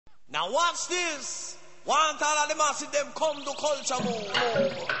Now watch this. Want all of the massive them come to culture move.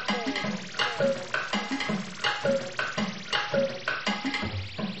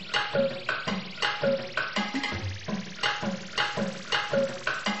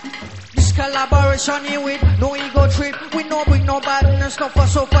 Collaboration here with no ego trip. We no bring no badness, no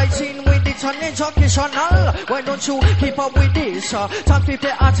fuss or fighting with it on educational. Why don't you keep up with this? Time to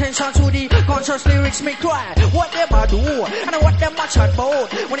pay attention to the conscious lyrics me cry. What them a do and what them a chat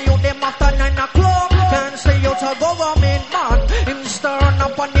about. When you them after 9 o'clock, can't stay out of government man. Him stirring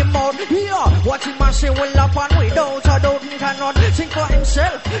up on the mouth. Yeah, what he must say will happen without a doubt. He cannot think for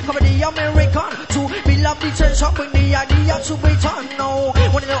himself. Cover the American to build up the tension. Bring the idea to be done now.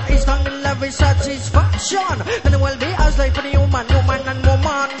 When you know it's done in every satisfaction, then it will be as life for the human and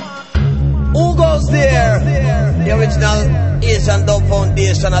woman. Who goes there? The original Asian Dub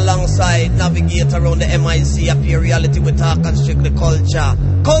Foundation alongside Navigator around the MIC appear reality with talk and strictly culture.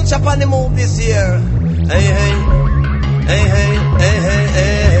 Culture on the move this year. Hey hey, hey hey, hey hey,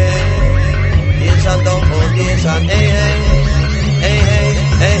 hey hey. Asian Dub Foundation. Hey hey, hey hey,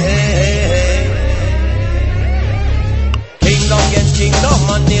 hey hey, hey hey. Kingdom gets kingdom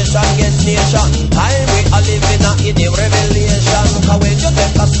and nation gets nation. Time we are living in a revelation. Cause when you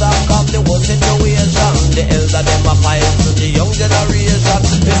take a stock of the whole situation, the elder them a fight to the young generation.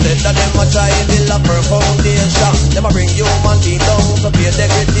 Instead of them a try build up her foundation, them a bring human being down to pay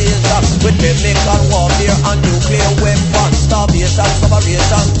degradation. With chemical warfare and nuclear weapons, starvation,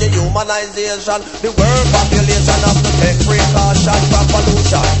 separation, dehumanization. The world population have to take precaution from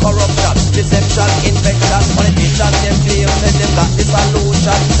pollution, corruption, deception, infection. Politicians them claim that them got the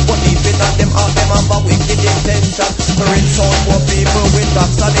solution, but deep in them heart them have a wicked intention to rinse out poor people with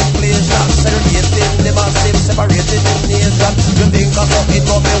tax and inflation, segregating the massive, separating the nation. You think of something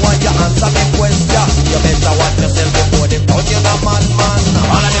to me when you answer me question. You better watch yourself before they turn you a madman.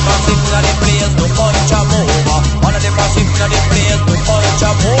 All of them are sitting at the place to culture move. All of them are sitting at the place to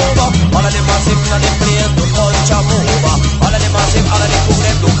culture move. All of them are sitting at the place to culture move. All of them are sitting, all of them put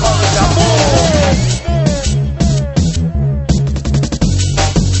them to culture move.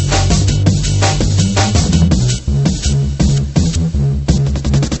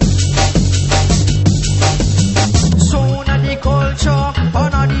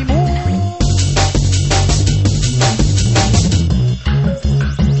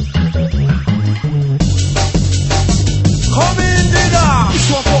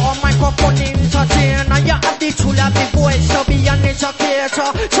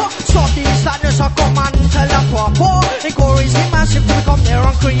 So these sadness are come and tell a papa. Encourage the massive to become their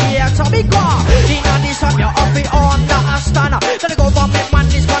own creator. Because in a this time you're up understand that the government man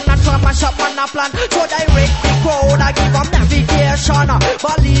is gonna try mash up on a plan. So direct the crowd, I give them navigation.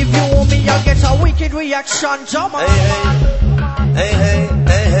 Believe you me, I'll get a wicked reaction. Jump on. Hey hey,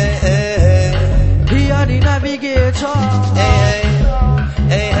 hey hey, hey hey. He are the navigator. Hey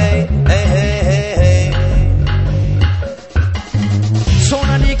hey, hey hey, hey hey, hey hey. So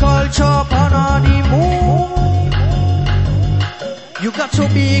now the culture on the move. You got to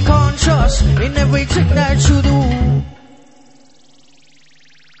be conscious in everything that you do.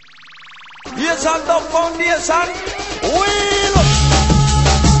 Yes, and the foundation will.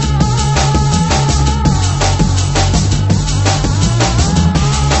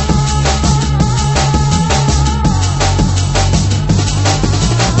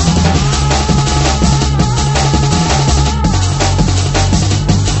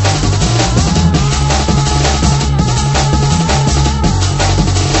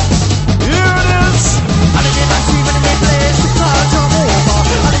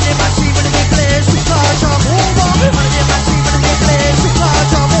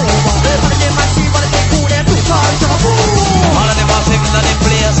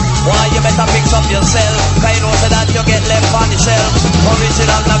 Yourself, I know so that you get left on the shelf.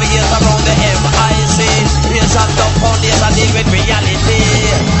 Original navigator around the MIC. Asian Dub Foundation deal with reality.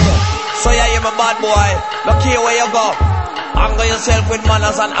 So yeah, you're my bad boy. Look here where you go. Angle yourself with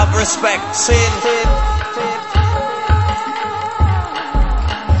manners and have respect. Sin.